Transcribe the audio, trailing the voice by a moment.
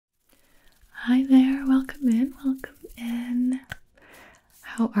Hi there, welcome in, welcome in.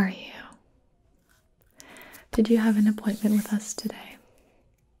 How are you? Did you have an appointment with us today?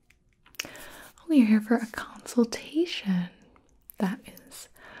 Oh, you're here for a consultation. That is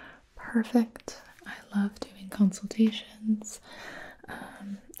perfect. I love doing consultations.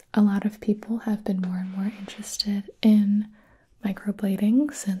 A lot of people have been more and more interested in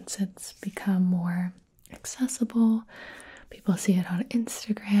microblading since it's become more accessible. People see it on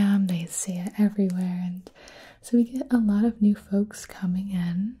Instagram, they see it everywhere, and so we get a lot of new folks coming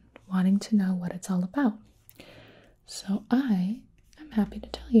in wanting to know what it's all about. So I am happy to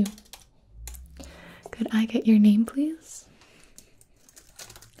tell you. Could I get your name, please?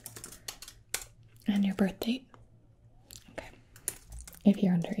 And your birth date? Okay. If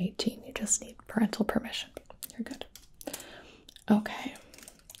you're under 18, you just need parental permission. You're good. Okay.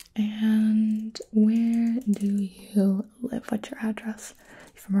 And where do you live? What's your address?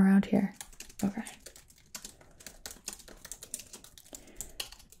 You from around here? Okay.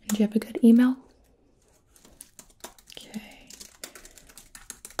 And do you have a good email? Okay.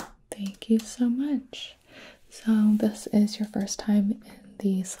 Thank you so much. So this is your first time in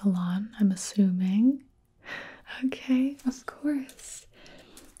the salon, I'm assuming. Okay, of course.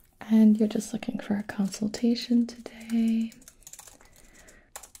 And you're just looking for a consultation today.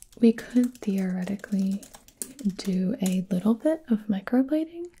 We could theoretically do a little bit of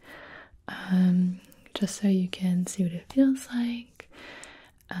microblading, just so you can see what it feels like.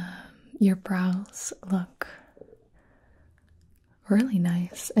 Your brows look really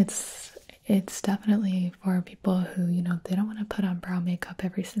nice. It's definitely for people who, you know, they don't want to put on brow makeup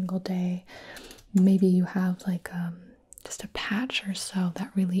every single day. Maybe you have like just a patch or so that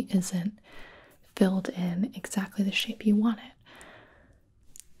really isn't filled in exactly the shape you want it.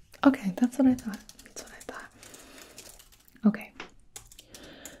 Okay, that's what I thought. Okay.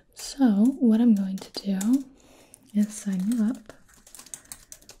 So, what I'm going to do is sign you up.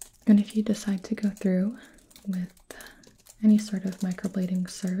 And if you decide to go through with any sort of microblading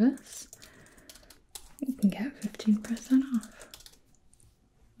service, you can get 15% off.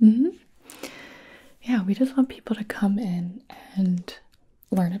 Yeah, we just want people to come in and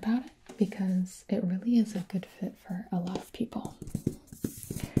learn about it because it really is a good fit for a lot of people.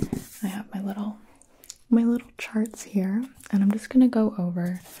 I have my little charts here, and I'm just gonna go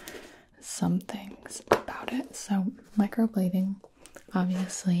over some things about it. So microblading,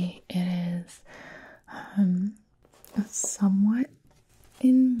 obviously, it is a somewhat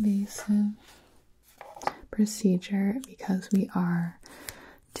invasive procedure because we are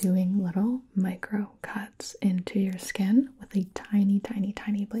doing little micro cuts into your skin with a tiny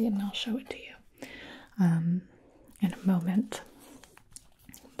blade, and I'll show it to you in a moment.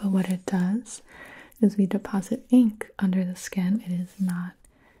 But what it does is we deposit ink under the skin. It is not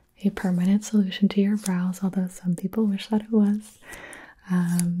a permanent solution to your brows, although some people wish that it was.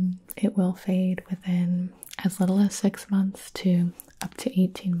 It will fade within as little as 6 months to up to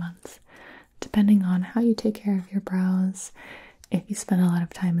 18 months, depending on how you take care of your brows, if you spend a lot of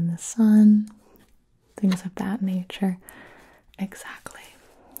time in the sun, things of that nature. Exactly.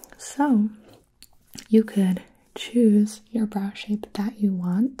 So you could choose your brow shape that you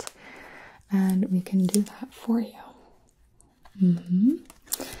want, and we can do that for you.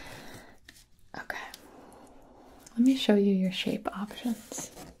 Okay, let me show you your shape options.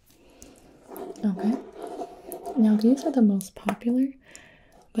 Okay, now these are the most popular,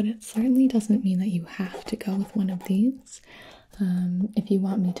 but it certainly doesn't mean that you have to go with one of these. If you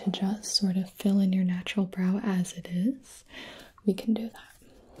want me to just sort of fill in your natural brow as it is, we can do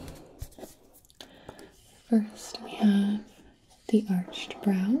that. First, we have the arched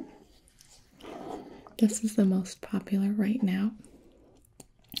brow. This is the most popular right now.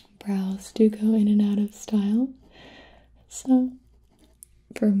 Brows do go in and out of style, so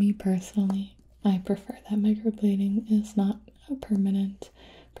for me personally, I prefer that microblading is not a permanent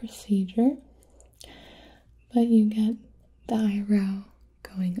procedure, but you get the eyebrow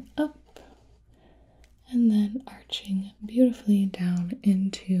going up and then arching beautifully down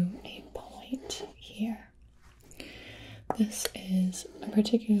into a point here. This is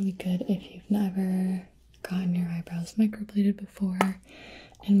particularly good if you've never gotten your eyebrows microbladed before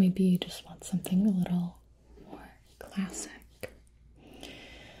and maybe you just want something a little more classic.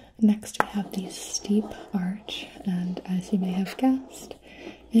 Next we have the steep arch, and as you may have guessed,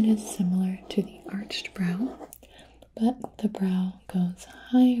 it is similar to the arched brow, but the brow goes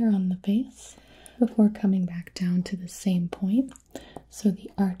higher on the base before coming back down to the same point, so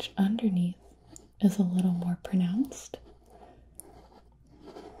the arch underneath is a little more pronounced.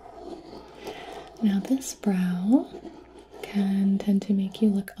 Now this brow can tend to make you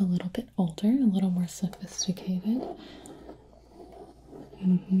look a little bit older, a little more sophisticated.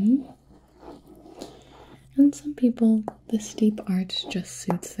 And some people, the steep arch just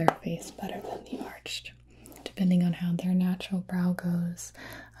suits their face better than the arched, depending on how their natural brow goes,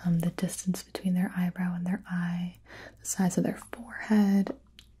 the distance between their eyebrow and their eye, the size of their forehead,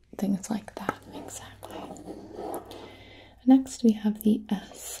 things like that. Exactly. Next, we have the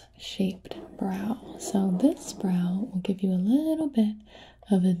S-shaped brow. So this brow will give you a little bit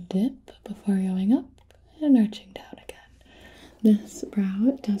of a dip before going up and arching down again. This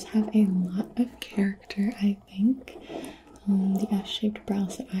brow does have a lot of character, I think. The S-shaped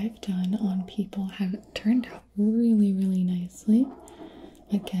brows that I've done on people have turned out really, really nicely.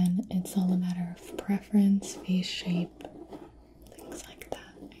 Again, it's all a matter of preference, face shape, things like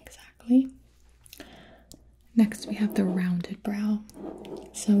that. Exactly. Next, we have the rounded brow.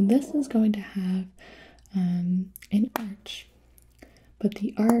 So this is going to have an arch, but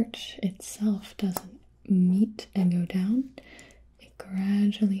the arch itself doesn't meet and go down. It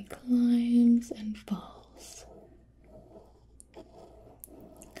gradually climbs and falls.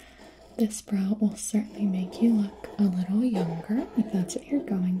 This brow will certainly make you look a little younger if that's what you're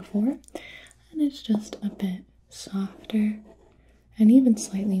going for, and it's just a bit softer and even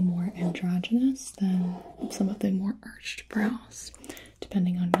slightly more androgynous than some of the more arched brows,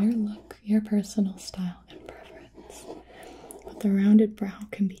 depending on your look, your personal style, and preference. But the rounded brow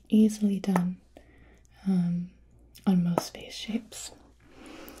can be easily done on most face shapes.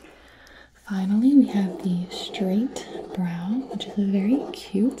 Finally, we have the straight brow, which is a very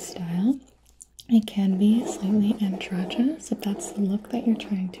cute style. It can be slightly androgynous if that's the look that you're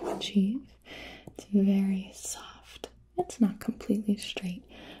trying to achieve. It's very soft. It's not completely straight,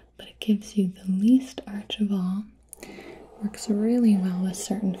 but it gives you the least arch of all. Works really well with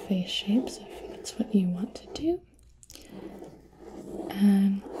certain face shapes if that's what you want to do.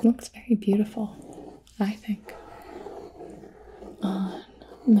 And looks very beautiful, I think, on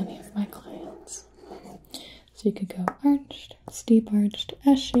many of my clients. So you could go arched, steep arched,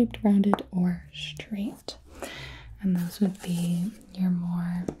 S-shaped, rounded, or straight. And those would be your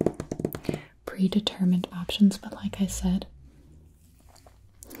more predetermined options, but like I said,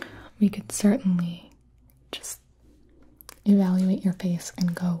 we could certainly just evaluate your face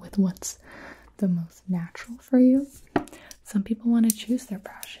and go with what's the most natural for you. Some people want to choose their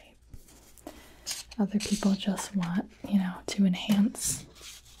brow shape. Other people just want, to enhance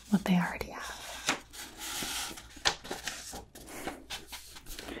what they already have.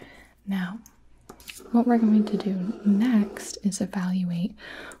 Now, what we're going to do next is evaluate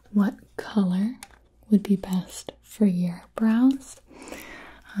what color would be best for your brows.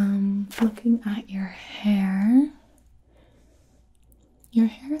 Looking at your hair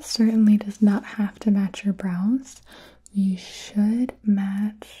certainly does not have to match your brows. You should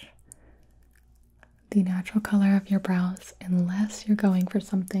match the natural color of your brows unless you're going for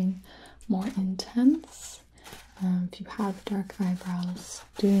something more intense. If you have dark eyebrows,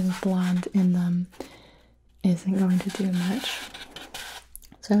 doing blonde in them isn't going to do much.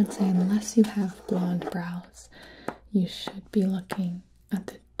 So I would say unless you have blonde brows, you should be looking at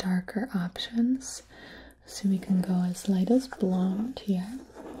the darker options. So we can go as light as blonde here.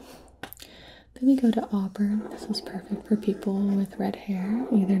 Then we go to auburn. This is perfect for people with red hair,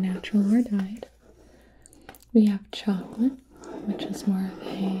 either natural or dyed. We have chocolate, which is more of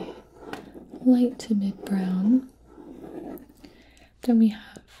a light to mid brown. Then we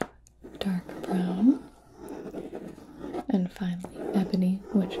have dark brown. And finally, ebony,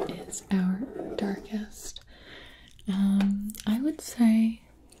 which is our darkest. I would say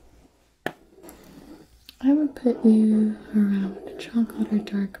I would put you around chocolate or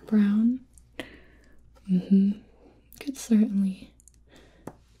dark brown. Could certainly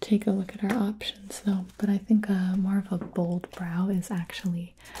take a look at our options though, but I think more of a bold brow is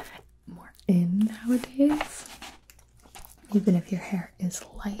actually more in nowadays. Even if your hair is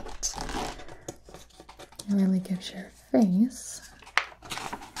light, it really gives your face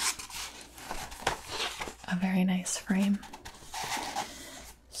a very nice frame.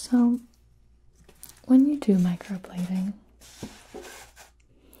 So when you do microblading,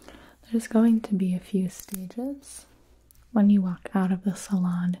 there's going to be a few stages. When you walk out of the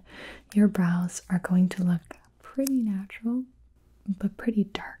salon, your brows are going to look pretty natural, but pretty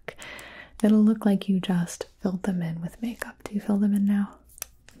dark. It'll look like you just filled them in with makeup. Do you fill them in now?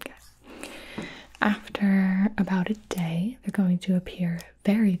 Okay. After about a day, they're going to appear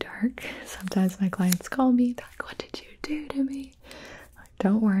very dark. Sometimes my clients call me, they're like, "What did you do to me?" Like,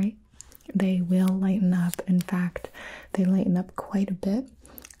 don't worry, they will lighten up. In fact, they lighten up quite a bit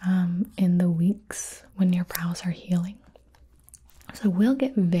in the weeks when your brows are healing. So we'll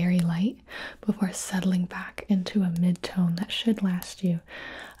get very light before settling back into a mid-tone that should last you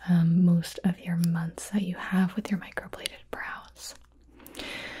most of your months that you have with your microbladed brows.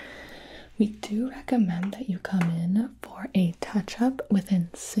 We do recommend that you come in for a touch-up within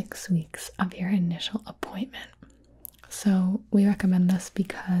 6 weeks of your initial appointment. So we recommend this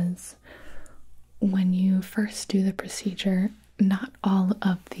because when you first do the procedure, not all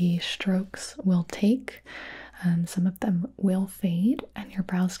of the strokes will take. Some of them will fade and your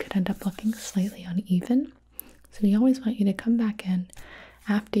brows could end up looking slightly uneven. So we always want you to come back in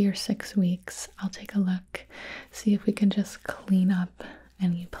after your 6 weeks. I'll take a look, see if we can just clean up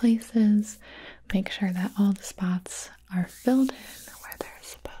any places, make sure that all the spots are filled in where they're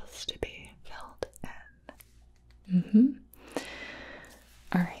supposed to be filled in.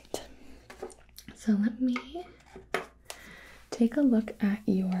 All right. So let me take a look at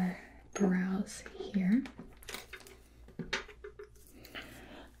your brows here.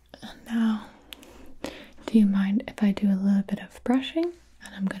 And now, do you mind if I do a little bit of brushing?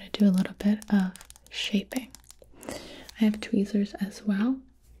 And I'm going to do a little bit of shaping. I have tweezers as well,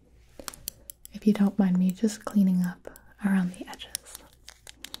 if you don't mind me just cleaning up around the edges.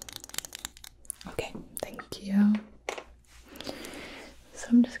 Okay, thank you. So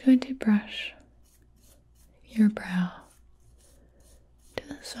I'm just going to brush your brow to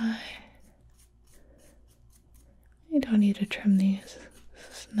the side. You don't need to trim these.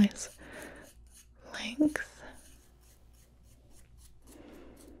 This is nice length.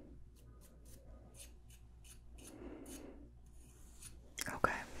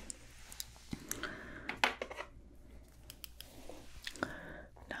 Okay.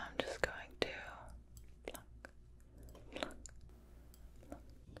 Now I'm just going to pluck, pluck,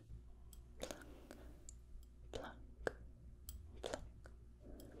 pluck, pluck, pluck, pluck,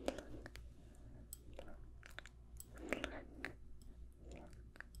 pluck.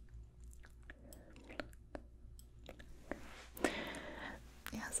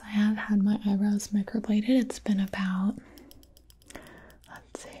 Yes, I have had my eyebrows microbladed. It's been about,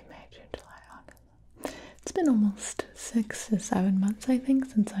 let's see, May, June, July, August. It's been almost 6 to 7 months, I think,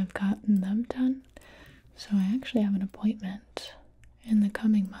 since I've gotten them done. So I actually have an appointment in the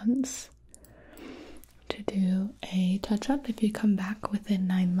coming months to do a touch-up. If you come back within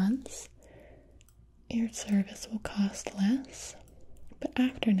 9 months, your service will cost less. But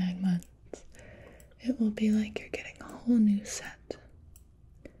after 9 months, it will be like you're getting a whole new set.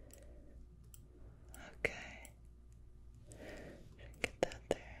 Okay. Get that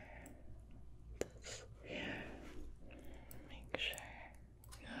there. This here. Make sure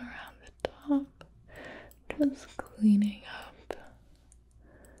around the top. Just cleaning up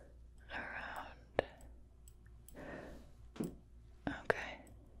around. Okay.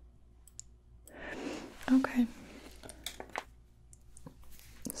 Okay.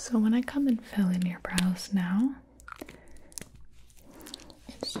 So when I come and fill in your brows now,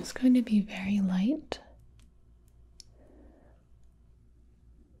 it's just going to be very light.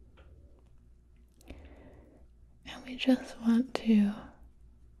 And we just want to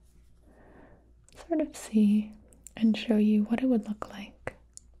sort of see and show you what it would look like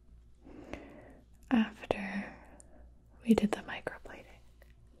after we did the microblading.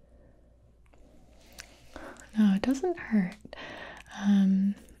 No, it doesn't hurt.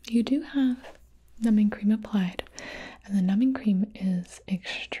 You do have numbing cream applied, and the numbing cream is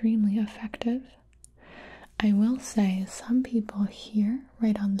extremely effective. I will say some people here,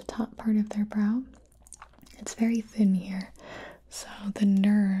 right on the top part of their brow, it's very thin here, so the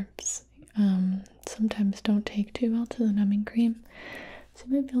nerves sometimes don't take too well to the numbing cream. So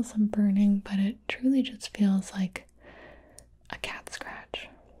you might feel some burning, but it truly just feels like a cat scratch.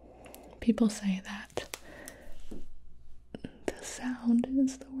 People say that the sound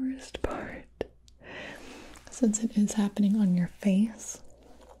is the worst part. Since it is happening on your face,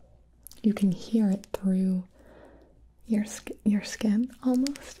 you can hear it through your skin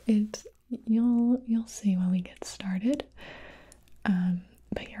almost. You'll see when we get started.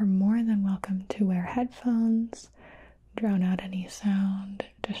 But you're more than welcome to wear headphones, drown out any sound,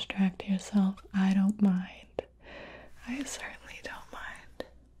 distract yourself. I don't mind. I certainly don't mind.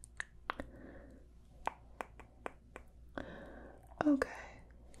 Okay.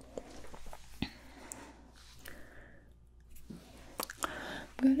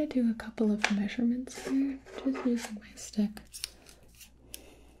 I'm going to do a couple of measurements here, just using my stick.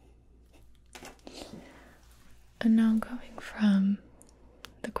 And now I'm going from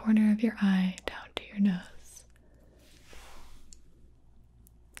the corner of your eye down to your nose.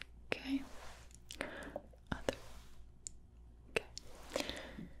 Okay. Other. Okay.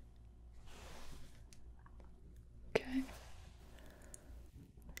 Okay.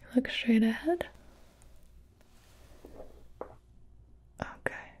 Look straight ahead.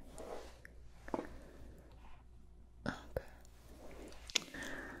 Okay. Okay.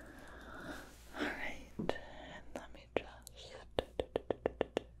 Alright, and let me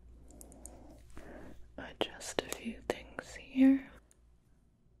just adjust a few things here.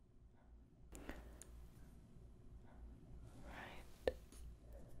 Right.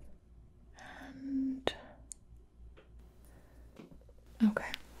 And okay.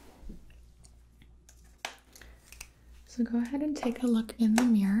 So go ahead and take a look in the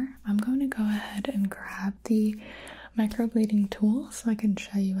mirror. I'm going to go ahead and grab the microblading tool so I can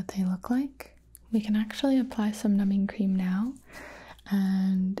show you what they look like. We can actually apply some numbing cream now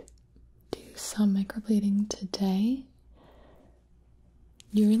and do some microblading today.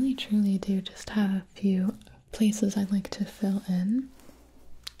 You really truly do just have a few places I'd like to fill in.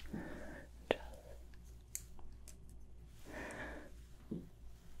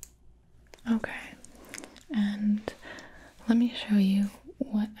 Okay, and let me show you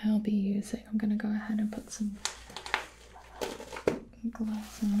what I'll be using. I'm gonna go ahead and put some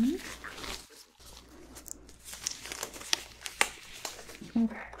gloves on.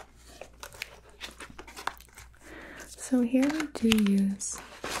 Okay. So here we do use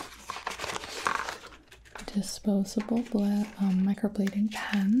disposable microblading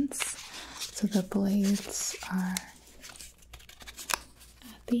pens. So the blades are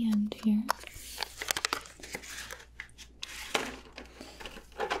at the end here.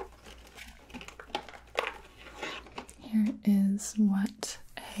 Here is what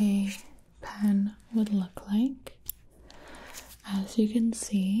a pen would look like. As you can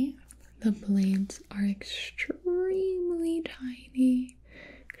see, the blades are extremely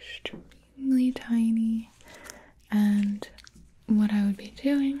tiny, and what I would be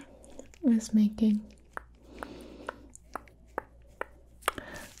doing is making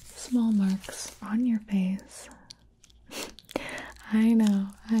small marks on your face. I know,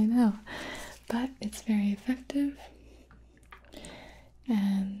 but it's very effective,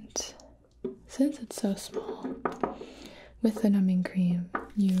 and since it's so small, with the numbing cream,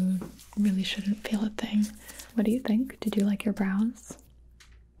 you really shouldn't feel a thing. What do you think? Did you like your brows?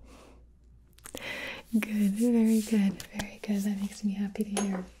 Good, very good, very good. That makes me happy to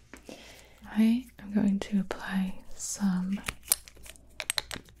hear. I am going to apply some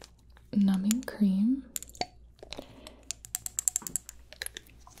numbing cream.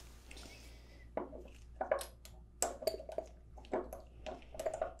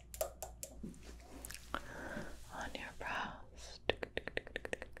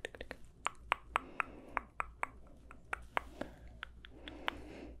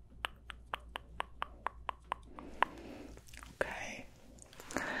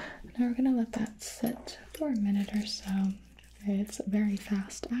 Now we're gonna let that sit for a minute or so. It's very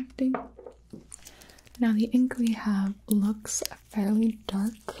fast acting. Now the ink we have looks fairly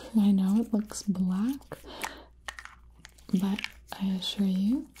dark. I know it looks black, but I assure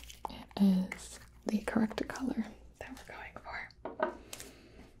you it is the correct color that we're going for.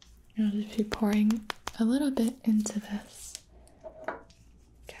 I'll just be pouring a little bit into this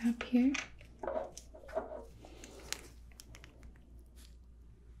cap here.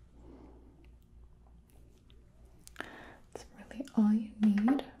 All you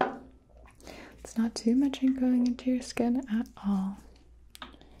need. It's not too much ink going into your skin at all.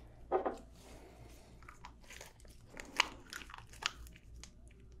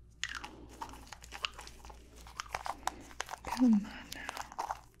 Come on now.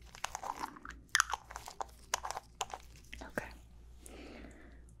 Okay.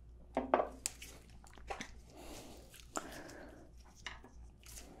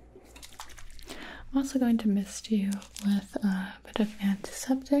 I'm also going to mist you with a bit of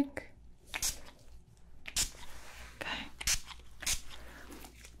antiseptic. Okay.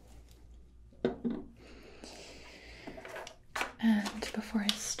 And before I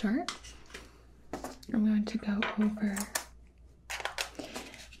start, I'm going to go over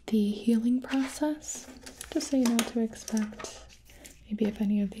the healing process, just so you know what to expect. Maybe if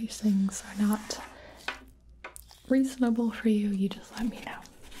any of these things are not reasonable for you, you just let me know.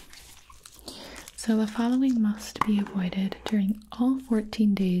 So the following must be avoided during all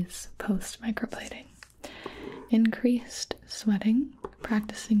 14 days post-microblading: increased sweating,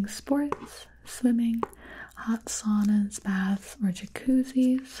 practicing sports, swimming, hot saunas, baths, or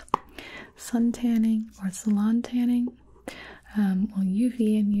jacuzzis, sun tanning or salon tanning. Well,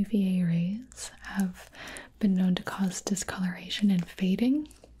 UV and UVA rays have been known to cause discoloration and fading.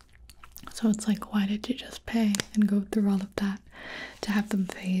 So it's like, why did you just pay and go through all of that to have them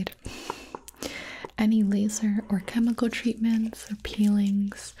fade? Any laser or chemical treatments or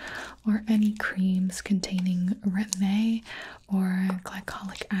peelings or any creams containing retin-A or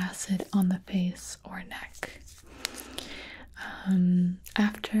glycolic acid on the face or neck.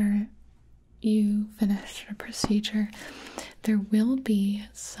 After you finish the procedure, there will be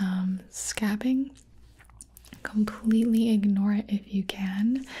some scabbing. Completely ignore it if you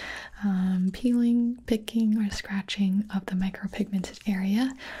can. Peeling, picking, or scratching of the micropigmented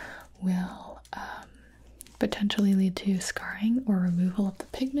area will potentially lead to scarring or removal of the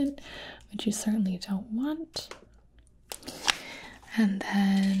pigment, which you certainly don't want. And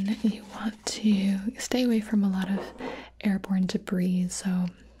then you want to stay away from a lot of airborne debris, so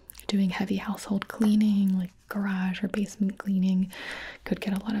doing heavy household cleaning like garage or basement cleaning could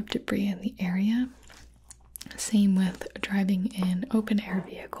get a lot of debris in the area. Same with driving in open air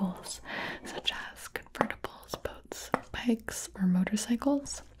vehicles such as convertibles, boats, bikes, or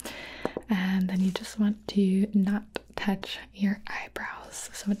motorcycles. And then you just want to not touch your eyebrows.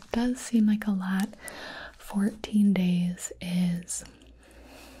 So it does seem like a lot. 14 days is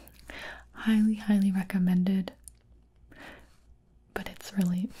highly recommended, but it's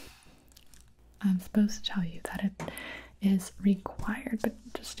really, I'm supposed to tell you that it is required, but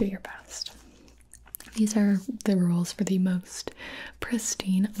just do your best. These are the rules for the most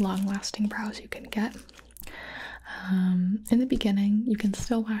pristine, long-lasting brows you can get. In the beginning, you can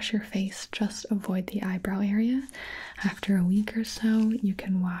still wash your face, just avoid the eyebrow area. After a week or so, you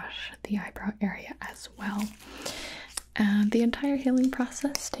can wash the eyebrow area as well. And the entire healing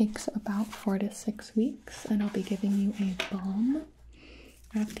process takes about 4 to 6 weeks, and I'll be giving you a balm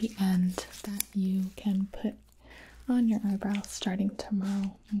at the end that you can put on your eyebrows starting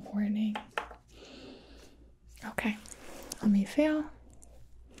tomorrow morning. Okay, let me feel.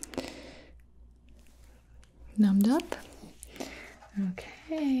 Numbed up.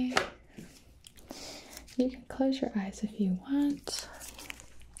 Okay. You can close your eyes if you want.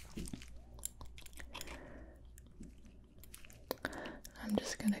 I'm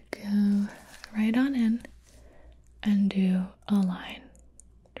just gonna go right on in and do a line.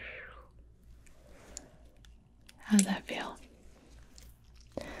 How'd that feel?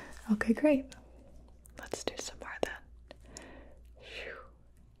 Okay, great. Let's do some more then.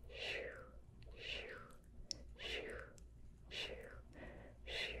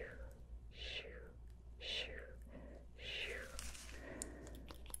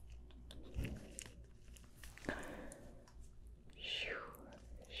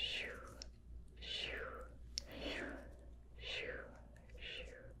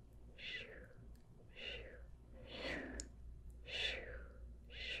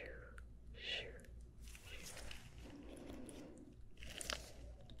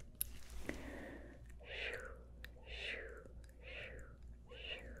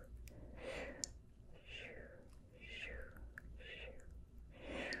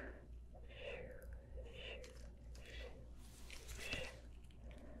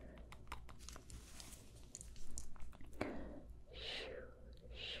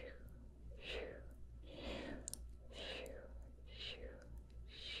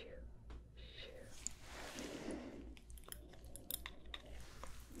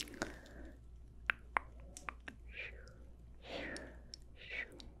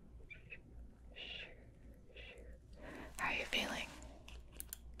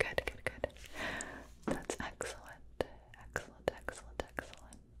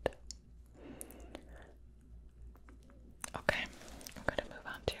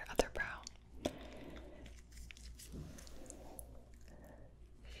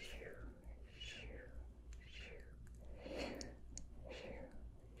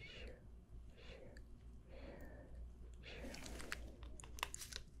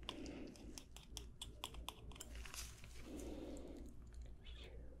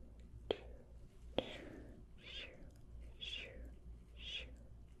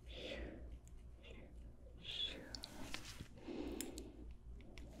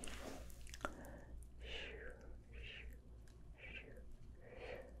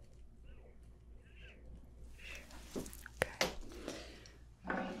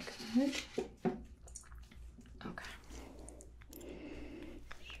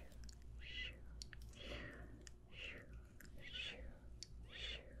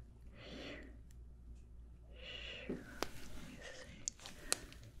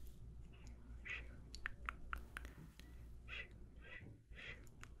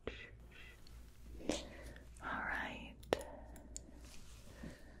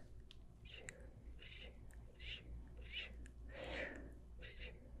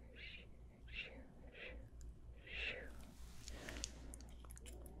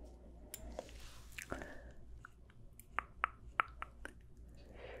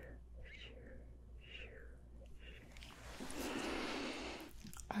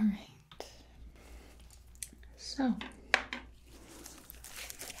 Alright. So,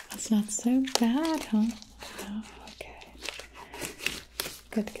 that's not so bad, huh? Oh, okay.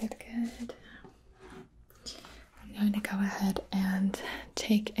 Good, good, good. I'm going to go ahead and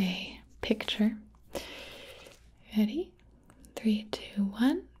take a picture. Ready? 3, 2,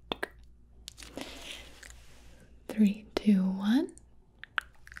 1. 3, 2, 1.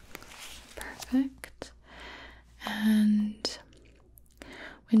 Perfect. And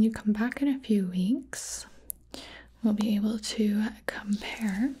when you come back in a few weeks, we'll be able to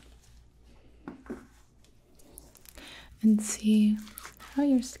compare and see how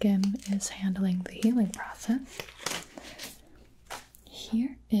your skin is handling the healing process.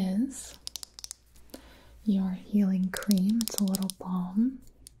 Here is your healing cream. It's a little balm.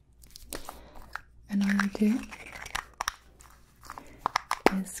 And all you do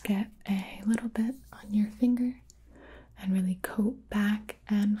is get a little bit on your finger and really coat back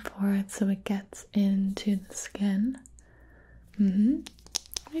and forth so it gets into the skin.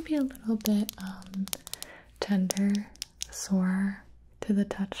 Maybe a little bit tender, sore to the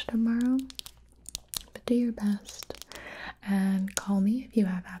touch tomorrow, but do your best and call me if you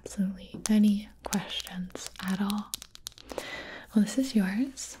have absolutely any questions at all. Well, this is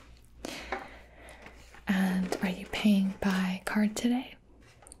yours. And are you paying by card today?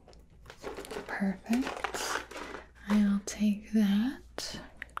 Perfect. I'll take that.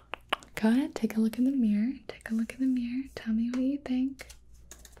 Go ahead, take a look in the mirror. Take a look in the mirror. Tell me what you think.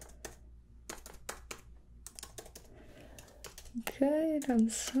 Good, I'm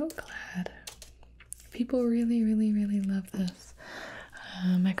so glad. People really, really, really love this.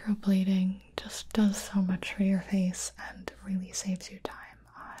 Microblading just does so much for your face and really saves you time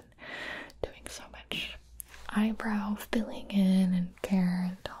on doing so much eyebrow filling in and care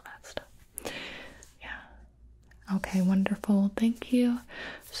and all that stuff. Yeah. Okay, wonderful. Thank you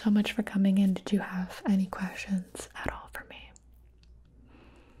so much for coming in. Did you have any questions at all for me?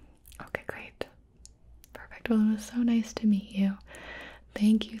 Okay, great. Perfect. Well, it was so nice to meet you.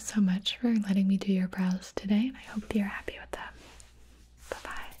 Thank you so much for letting me do your brows today, and I hope you're happy with